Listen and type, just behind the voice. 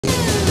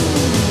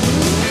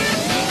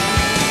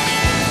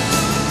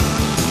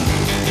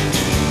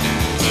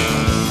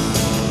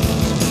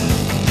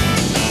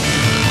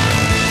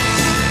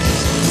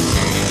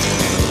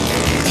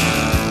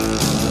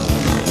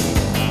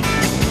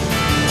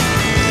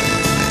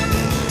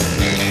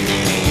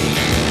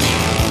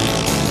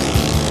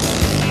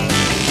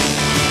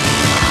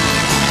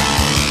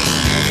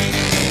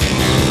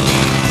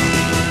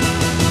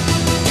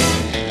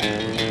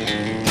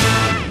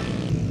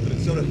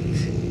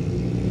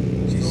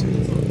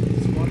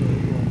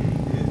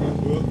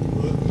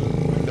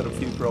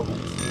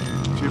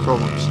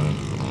problems.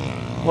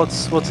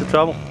 What's the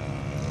trouble?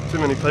 Too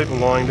many people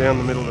lying down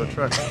the middle of the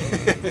track.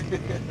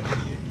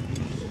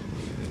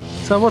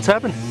 So what's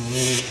happened?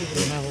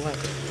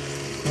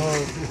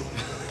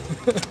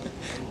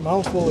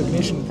 Multiple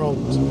ignition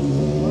problems.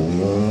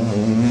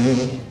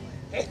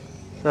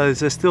 So is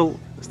there still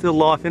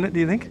life in it, do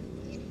you think?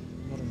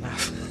 Not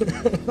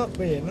enough. Not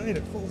where you need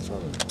it, full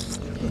throttle.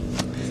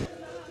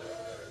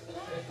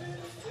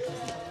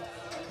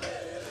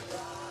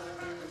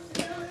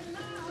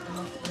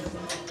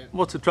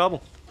 What's the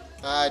trouble?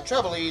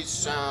 Trouble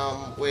is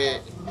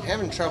we're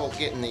having trouble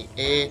getting the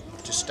air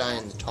to stay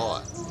in the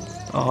tyre.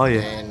 Oh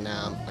yeah. And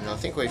I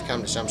think we've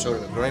come to some sort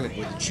of agreement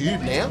with the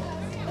tube now.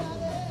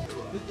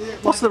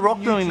 What's the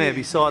rock doing there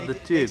beside the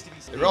tube?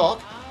 The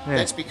rock, Yeah.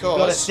 that's because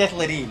Got to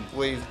settle it in.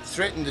 we've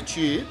threatened the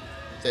tube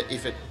that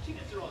if it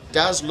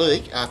does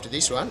leak after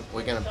this one,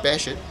 we're going to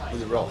bash it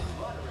with a rock.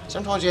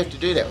 Sometimes you have to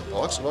do that with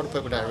bikes. A lot of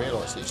people don't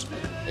realise this.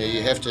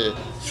 You have to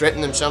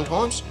threaten them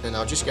sometimes, and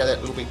they'll just go that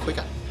little bit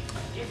quicker.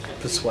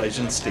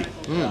 Persuasion stick.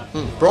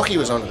 Brocky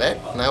was onto that,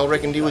 and they all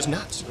reckoned he was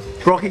nuts.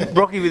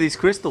 Brocky with his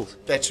crystals.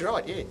 That's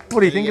right, yeah. What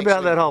do you think He about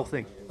actually- that whole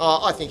thing?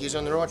 I think he's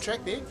on the right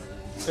track there,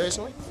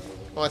 personally.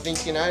 I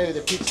think, you know, the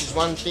pitch is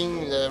one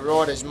thing, the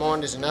rider's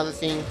mind is another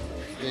thing,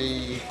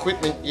 the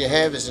equipment you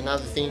have is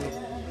another thing,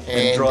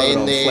 and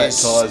driving then on flat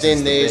tyres is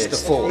the there's the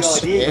best. force.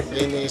 Good idea. Yeah,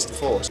 then there's the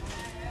force.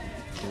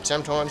 And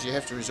sometimes you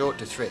have to resort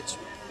to threats,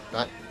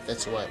 but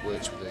that's the way it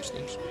works with these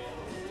things.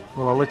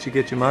 Well, I'll let you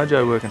get your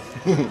mojo working.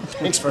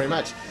 Thanks very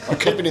much. I'll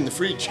keep it in the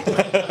fridge.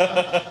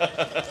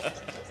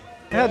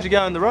 How'd you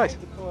go in the race?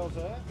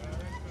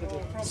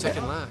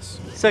 Second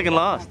last. Second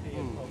last.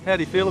 How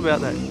do you feel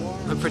about that?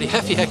 I'm pretty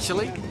happy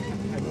actually.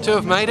 2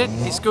 have made it,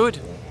 it's good.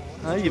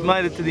 Oh, you've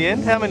made it to the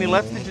end. How many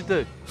laps did you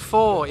do?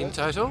 4 in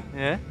total,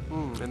 Yeah.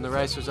 and the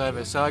race was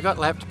over. So I got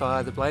lapped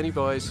by the Blaney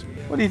boys.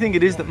 What do you think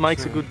it is that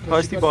makes a good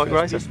postie bike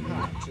racer?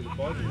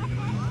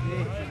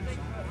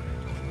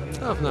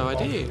 I've no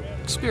idea.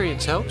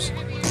 Experience helps.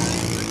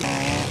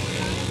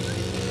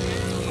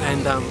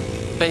 And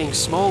being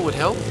small would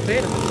help.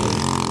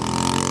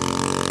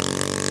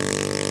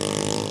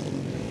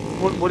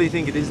 What do you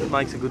think it is that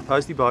makes a good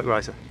postie bike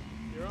racer?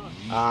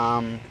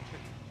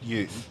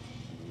 Youth.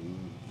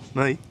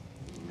 Me?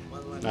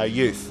 No,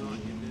 youth.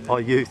 Oh,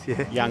 youth,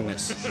 yeah.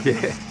 Youngness.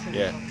 Yeah.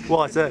 Yeah.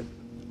 Why is that?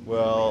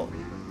 Well,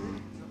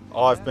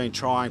 I've been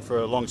trying for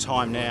a long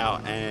time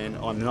now and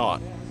I'm not.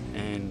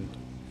 And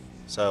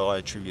so I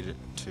attribute it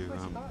to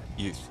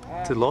youth.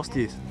 To lost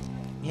youth.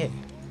 Yeah.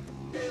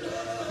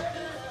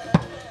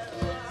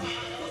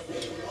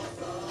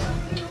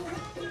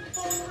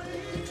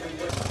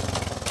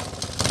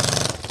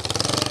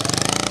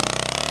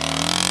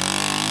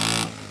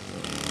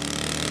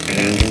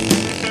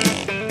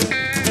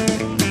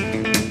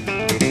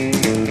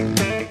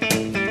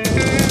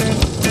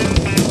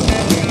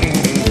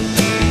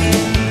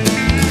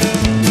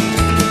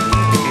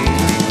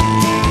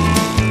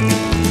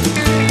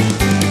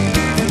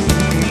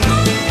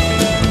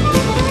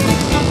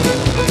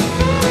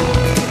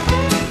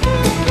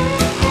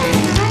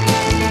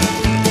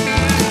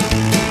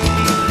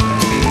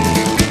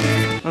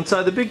 And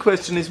so the big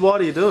question is, why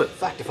do you do it?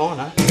 Fact if I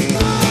know.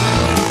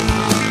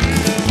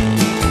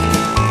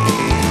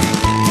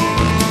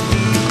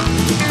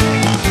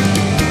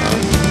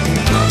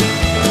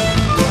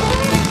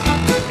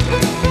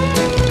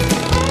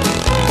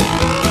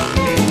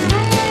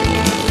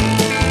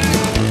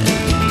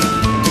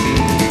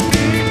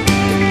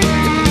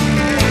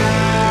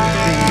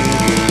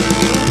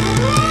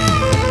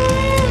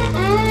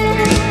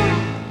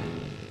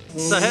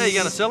 So how are you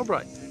going to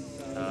celebrate?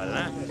 I don't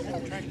know.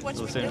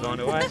 We'll soon find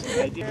a way.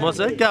 What's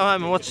that? Go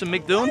home and watch some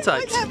Mick Doohan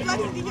tapes. Don't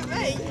bloody think of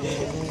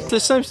me. There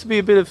seems to be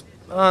a bit of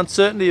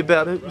uncertainty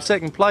about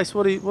second place.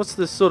 What's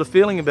the sort of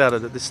feeling about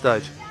it at this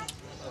stage?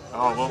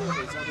 Oh, well,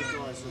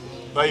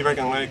 they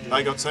reckon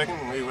they got second,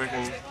 and we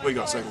reckon we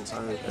got second,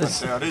 so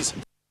that's how it is.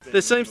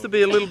 There seems to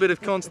be a little bit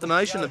of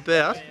consternation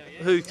about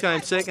who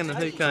came second and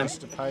who came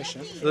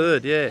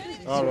third, yeah.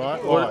 All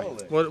right, why?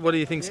 What do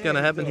you think's going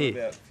to happen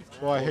here?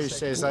 Why, who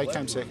says they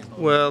came second?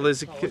 Well, there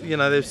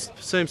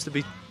seems to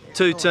be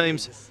 2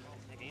 teams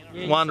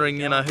wondering,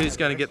 who's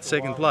going to get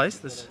second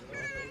place.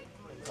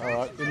 All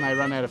right, didn't they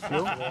run out of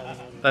fuel?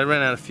 They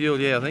ran out of fuel,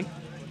 yeah, I think.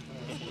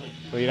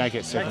 Well, you don't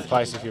get second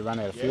place if you run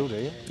out of fuel, do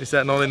you? Is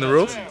that not in the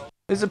rules?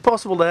 Is it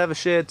possible to have a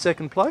shared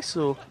second place,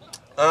 or?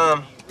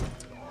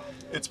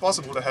 It's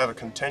possible to have a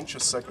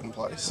contentious second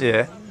place.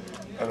 Yeah.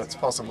 And it's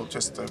possible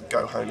just to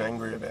go home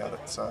angry about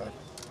it, so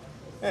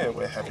yeah,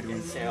 we're happy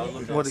with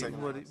What that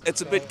do you-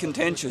 It's a bit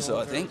contentious,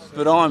 I think,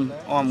 but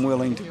I'm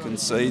willing to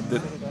concede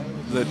that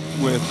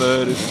we're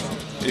third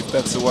if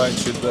that's the way it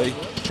should be.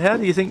 How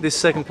do you think this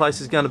second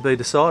place is going to be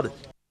decided?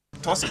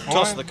 Toss it,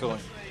 Toss the coin.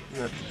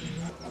 Yeah.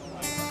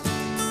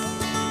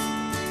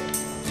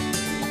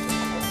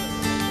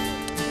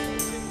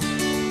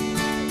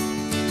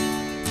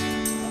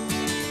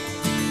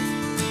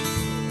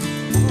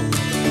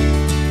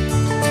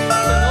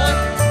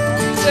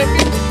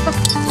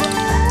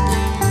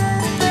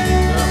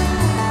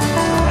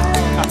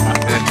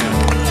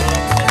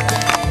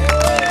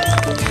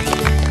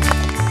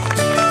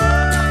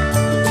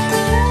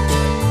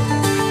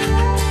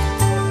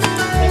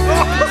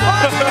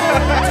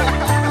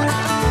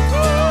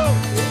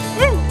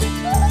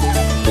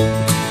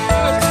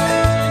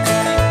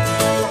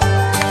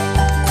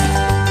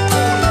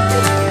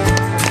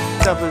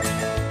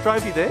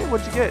 there?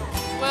 What'd you get?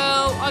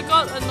 Well, I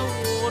got an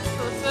award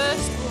for the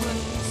first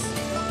woman's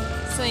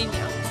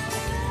senior,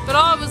 but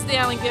I was the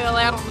only girl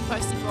out on the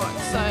postie bike,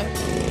 so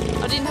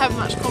I didn't have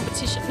much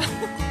competition.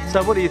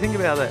 So what do you think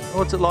about that?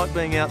 What's it like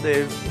being out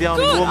there, the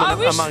only Good. woman I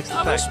wish amongst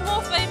the pack?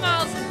 more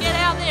females would get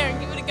out there and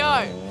give it a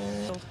go.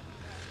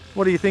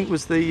 What do you think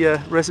was the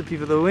recipe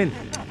for the win?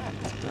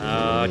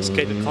 Just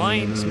keep it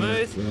clean,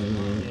 smooth.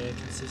 Yeah,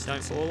 consistent.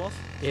 Don't fall off.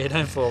 Yeah,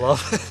 don't fall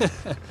off.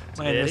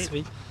 Main Yeah,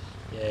 recipe.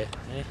 Yeah,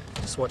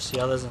 just watch the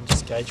others and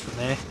just gauge from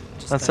there.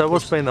 And so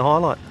what's been the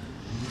highlight?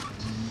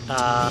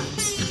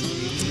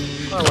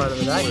 Highlight of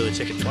the day. Probably the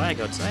checkered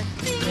flag, I'd say.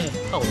 Yeah,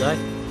 whole day.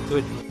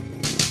 Good.